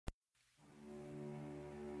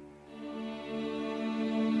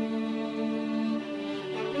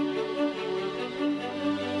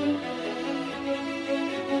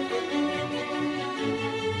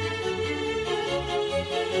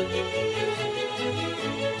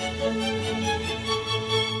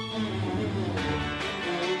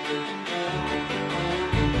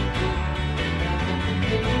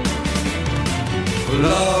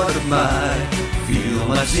Lord Almighty, feel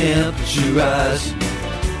my temperature rising.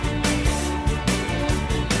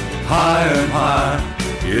 Higher and higher,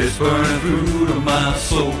 it's burning through to my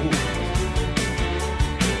soul.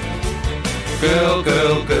 Girl,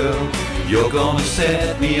 girl, girl, you're gonna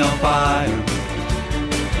set me on fire.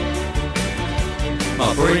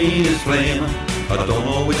 My brain is flaming, I don't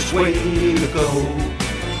know which way to go.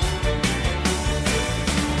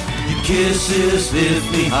 Your kisses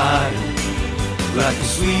lift me higher, like the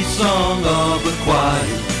sweet song of the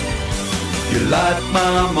choir. You light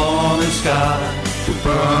my morning sky with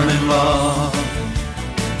burning love.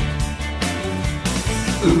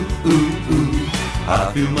 Ooh, ooh, ooh,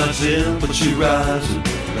 I feel my temperature rising.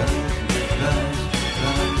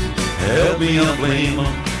 Help me unflame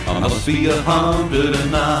 'em, I must be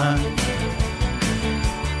 109.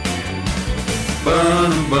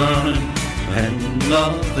 Burning, burning, and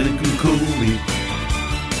nothing can cool me.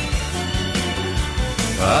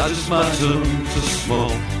 I just might turn to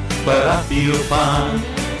smoke, but I feel fine.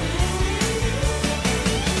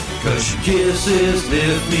 'Cause your kisses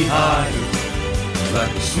lift me higher,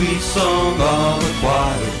 like the sweet song of the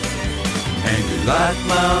choir. And you light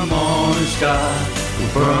my morning sky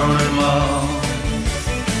with burning love.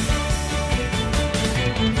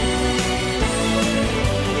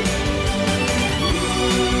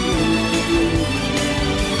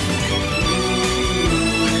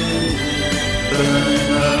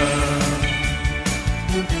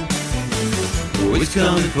 Oh, it's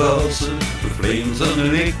coming closer, the flames are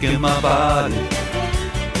licking my body.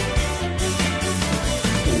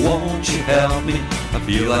 Won't you help me? I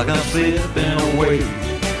feel like I'm slipping away.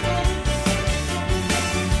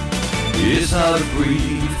 It's hard to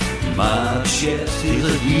breathe, my chest is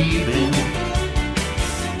a heaving.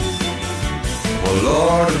 Oh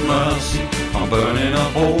Lord of mercy, I'm burning a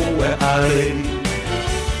hole where I lay.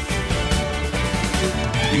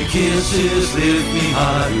 Your kisses lift me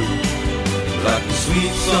higher, like the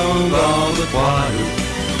sweet song of the choir.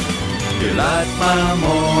 You light my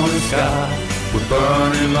morning sky with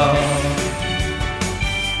burning love,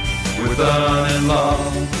 with burning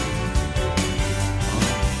love.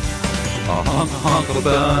 A hunk of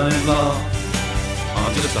burning love.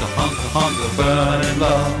 I'm just a hunk of burning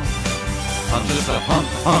love. I'm just a hunk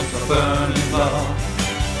of burning love.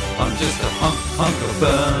 I'm just a hunk of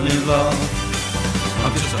burning love.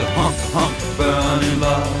 I'm just a hunk of burning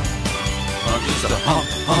love. I'm just a hunk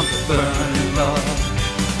of burning love.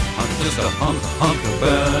 I'm just a hunk of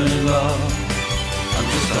burning love. I'm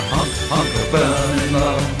just a hunk of burning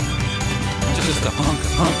love. I'm just a hunk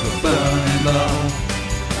of burning love.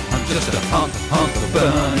 I'm just a hunk of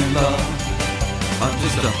burning love. I'm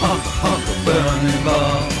just a hunk of burning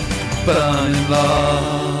love, burning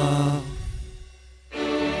love.